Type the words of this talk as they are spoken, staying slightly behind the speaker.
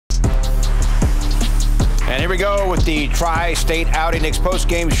And here we go with the Tri-State Audi Knicks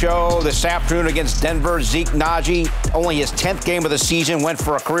post-game show this afternoon against Denver. Zeke Naji, only his 10th game of the season, went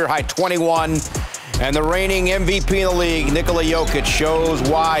for a career-high 21. And the reigning MVP in the league, Nikola Jokic, shows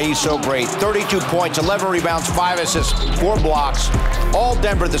why he's so great. 32 points, 11 rebounds, 5 assists, 4 blocks. All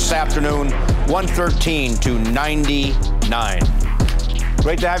Denver this afternoon, 113-99.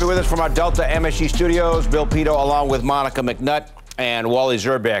 Great to have you with us from our Delta MSG studios. Bill Pito along with Monica McNutt and Wally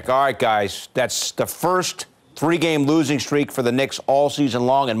Zerbeck. All right, guys, that's the first 3-game losing streak for the Knicks all season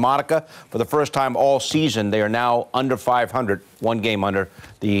long. And Monica, for the first time all season, they are now under 500, 1 game under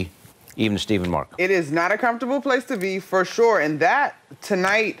the even Steven mark. It is not a comfortable place to be, for sure. And that,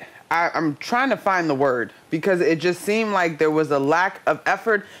 tonight, I'm trying to find the word, because it just seemed like there was a lack of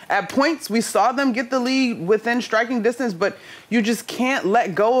effort. At points, we saw them get the lead within striking distance, but you just can't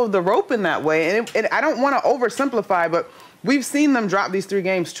let go of the rope in that way. And I don't want to oversimplify, but we've seen them drop these 3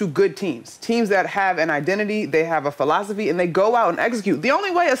 games to good teams. Teams that have an identity, they have a philosophy, and they go out and execute. The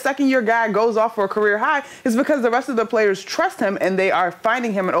only way a second-year guy goes off for a career high is because the rest of the players trust him, and they are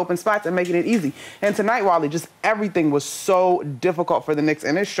finding him in open spots and making it easy. And tonight, Wally, just everything was so difficult for the Knicks,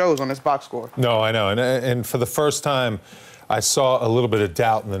 and it shows on this box score. No, I know. And for the first time, I saw a little bit of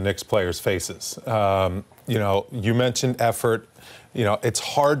doubt in the Knicks players' faces. You know, you mentioned effort. You know, it's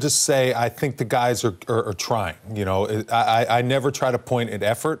hard to say. I think the guys are trying. You know, I never try to point at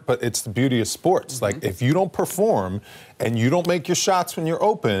effort, but it's the beauty of sports. Mm-hmm. Like, if you don't perform and you don't make your shots when you're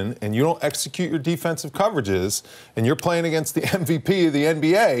open and you don't execute your defensive coverages and you're playing against the MVP of the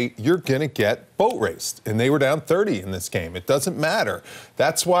NBA, you're going to get boat raced. And they were down 30 in this game. It doesn't matter.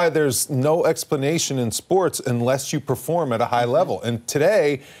 That's why there's no explanation in sports unless you perform at a high level. And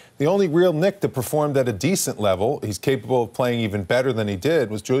today, the only real Knick that performed at a decent level, he's capable of playing even better than he did,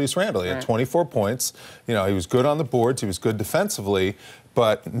 was Julius Randle. He had 24 points. You know, he was good on the boards. He was good defensively.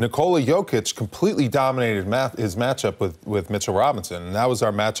 But Nikola Jokic completely dominated his matchup with Mitchell Robinson. And that was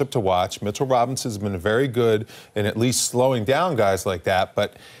our matchup to watch. Mitchell Robinson's been very good in at least slowing down guys like that.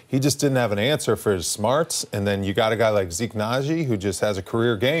 But he just didn't have an answer for his smarts. And then you got a guy like Zeke Naji, who just has a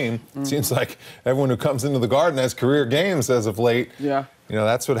career game. Mm-hmm. Seems like everyone who comes into the Garden has career games as of late. Yeah. You know,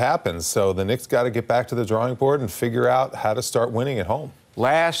 that's what happens. So the Knicks got to get back to the drawing board and figure out how to start winning at home.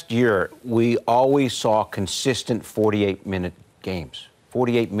 Last year, we always saw consistent 48-minute games,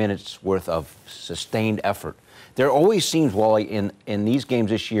 48 minutes worth of sustained effort. There always seems, Wally, in these games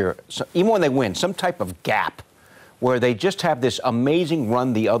this year, so even when they win, some type of gap where they just have this amazing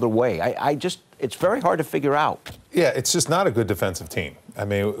run the other way. It's very hard to figure out. Yeah, it's just not a good defensive team. I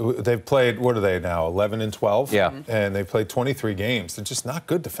mean, they've played, what are they now, 11 and 12? Yeah. And they've played 23 games. They're just not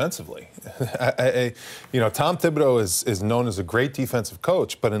good defensively. You know, Tom Thibodeau is known as a great defensive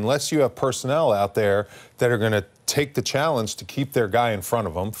coach, but unless you have personnel out there that are going to take the challenge to keep their guy in front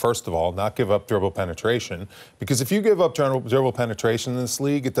of them, first of all, not give up dribble penetration. Because if you give up dribble penetration in this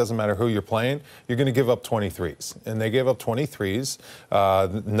league, it doesn't matter who you're playing, you're going to give up 23s. And they gave up 23s.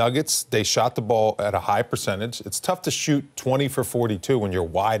 Nuggets, they shot the ball at a high percentage. It's tough to shoot 20 for 42 when you're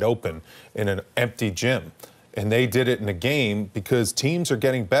wide open in an empty gym. And they did it in a game because teams are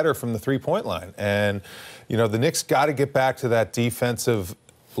getting better from the three-point line. And, you know, the Knicks got to get back to that defensive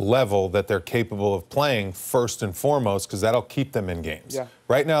level that they're capable of playing first and foremost, because that'll keep them in games. Yeah.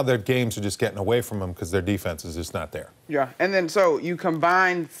 Right now, their games are just getting away from them because their defense is just not there. Yeah, and then so you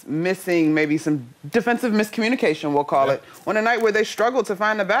combine missing maybe some defensive miscommunication, we'll call it, on a night where they struggled to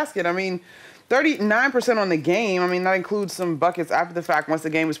find the basket. I mean, 39% on the game. I mean, that includes some buckets after the fact once the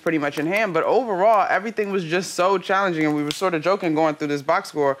game was pretty much in hand. But overall, everything was just so challenging. And we were sort of joking going through this box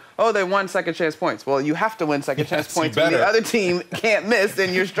score. Oh, they won second chance points. Well, you have to win second chance points when the other team can't miss.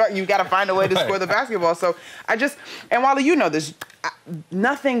 And you've got to find a way to score the basketball. So and Wally, you know this,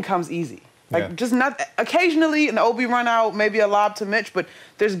 nothing comes easy. Like, just not occasionally an OB run out, maybe a lob to Mitch, but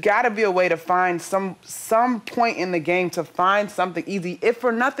there's got to be a way to find some point in the game to find something easy, if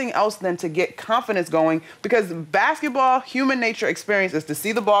for nothing else than to get confidence going, because basketball, human nature experience is to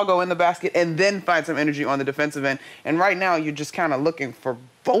see the ball go in the basket and then find some energy on the defensive end. And right now, you're just kind of looking for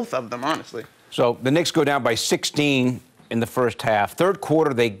both of them, honestly. So the Knicks go down by 16 in the first half. Third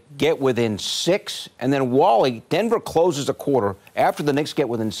quarter, they get within 6. And then Wally, Denver closes a quarter after the Knicks get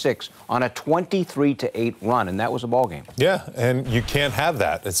within 6 on a 23-8 run, and that was a ball game. Yeah, and you can't have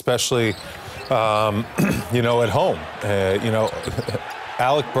that, especially, you know, at home. You know,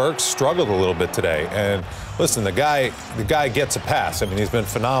 Alec Burks struggled a little bit today. And listen, the guy gets a pass. I mean, he's been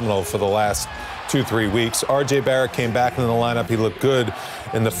phenomenal for the last 2-3 weeks. R.J. Barrett came back into the lineup. He looked good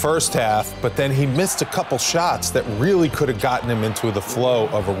in the first half, but then he missed a couple shots that really could have gotten him into the flow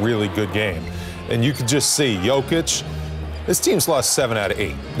of a really good game. And you could just see Jokic This team's lost 7 out of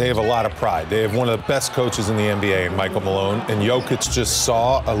 8. They have a lot of pride. They have one of the best coaches in the NBA in Michael Malone, and Jokic just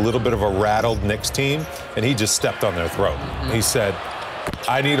saw a little bit of a rattled Knicks team, and he just stepped on their throat. He said,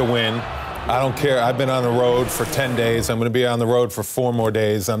 I need a win. I don't care. I've been on the road for 10 days. I'm going to be on the road for 4 more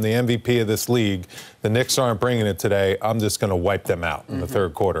days. I'm the MVP of this league. The Knicks aren't bringing it today. I'm just going to wipe them out in the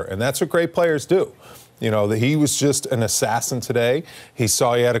third quarter. And that's what great players do. You know, he was just an assassin today. He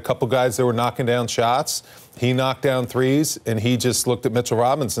saw he had a couple guys that were knocking down shots. He knocked down threes, and he just looked at Mitchell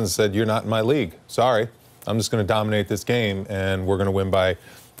Robinson and said, you're not in my league. Sorry. I'm just going to dominate this game, and we're going to win by,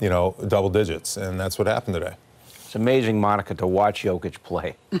 you know, double digits. And that's what happened today. It's amazing, Monica, to watch Jokic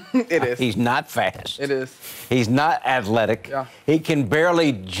play. It is. He's not fast. It is. He's not athletic. Yeah. He can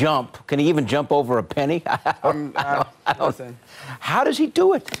barely jump. Can he even jump over a penny? Listen. How does he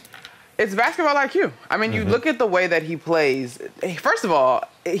do it? It's basketball IQ. I mean, you look at the way that he plays. First of all,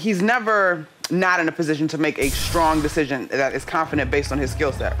 he's never not in a position to make a strong decision that is confident based on his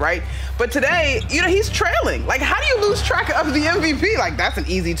skill set, right? But today, you know, he's trailing. Like, how do you lose track of the MVP? Like, that's an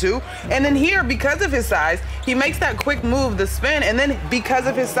easy two. And then here, because of his size, he makes that quick move, the spin, and then because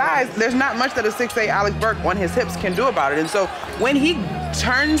of his size, there's not much that a 6'8" Alec Burke on his hips can do about it. And so when he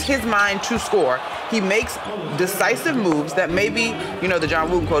turns his mind to score, he makes decisive moves that maybe, you know, the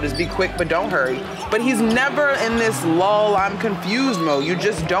John Wooden quote is be quick but don't hurry. But he's never in this lull, I'm confused mode. You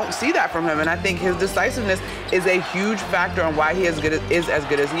just don't see that from him. And I think his decisiveness is a huge factor on why he is as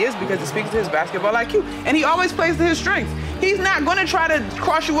good as he is, because it speaks to his basketball IQ. And he always plays to his strengths. He's not going to try to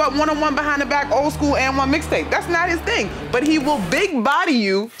cross you up one-on-one behind the back, old school and one mixtape. That's not his thing. But he will big body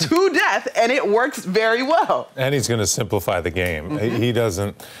you to death, and it works very well. And he's going to simplify the game. He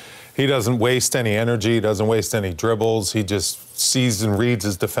doesn't waste any energy, doesn't waste any dribbles. He just sees and reads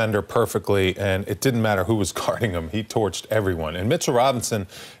his defender perfectly, and it didn't matter who was guarding him. He torched everyone. And Mitchell Robinson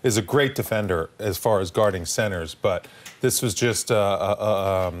is a great defender as far as guarding centers, but this was just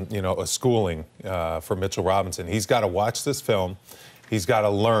a schooling for Mitchell Robinson. He's got to watch this film. He's got to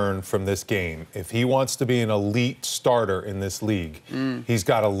learn from this game. If he wants to be an elite starter in this league, he's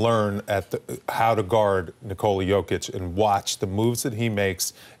got to learn how to guard Nikola Jokic and watch the moves that he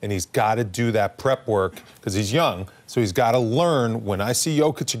makes, and he's got to do that prep work because he's young. So he's got to learn, when I see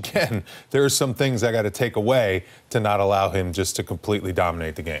Jokic again, there are some things I got to take away to not allow him just to completely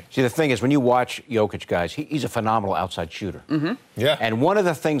dominate the game. See, the thing is, when you watch Jokic, guys, he's a phenomenal outside shooter. Yeah. And one of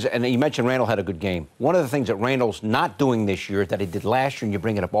the things, and you mentioned Randall had a good game, one of the things that Randall's not doing this year that he did last year, and you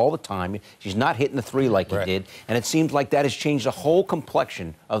bring it up all the time, he's not hitting the three like he did, and it seems like that has changed the whole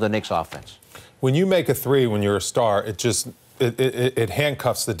complexion of the Knicks offense. When you make a three when you're a star, it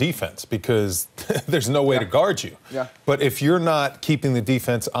handcuffs the defense because there's no way to guard you. Yeah. But if you're not keeping the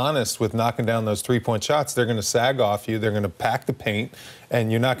defense honest with knocking down those three-point shots, they're going to sag off you, they're going to pack the paint,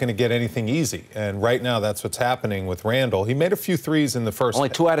 and you're not going to get anything easy. And right now, that's what's happening with Randall. He made a few threes in the first Only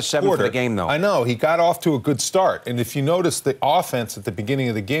 2 out of 7 quarter. for the game, though. I know. He got off to a good start. And if you notice the offense at the beginning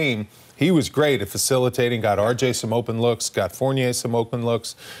of the game, he was great at facilitating, got RJ some open looks, got Fournier some open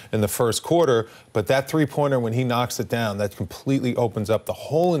looks in the first quarter. But that three-pointer, when he knocks it down, that completely opens up the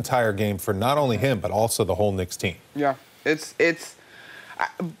whole entire game for not only him, but also the whole Knicks team. Yeah,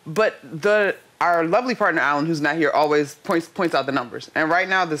 but our lovely partner, Alan, who's not here, always points out the numbers. And right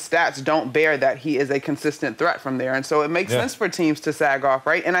now, the stats don't bear that he is a consistent threat from there. And so it makes sense for teams to sag off,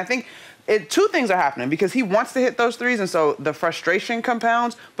 right? And I think two things are happening, because he wants to hit those threes, and so the frustration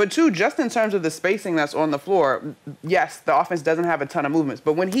compounds. But two, just in terms of the spacing that's on the floor, yes, the offense doesn't have a ton of movements.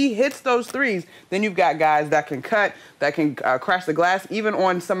 But when he hits those threes, then you've got guys that can cut, that can crash the glass. Even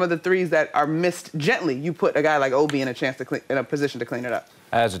on some of the threes that are missed gently, you put a guy like Obi in a position to clean it up.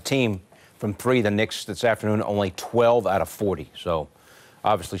 As a team, from three, the Knicks this afternoon, only 12 out of 40. So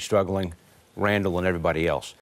obviously struggling, Randall and everybody else.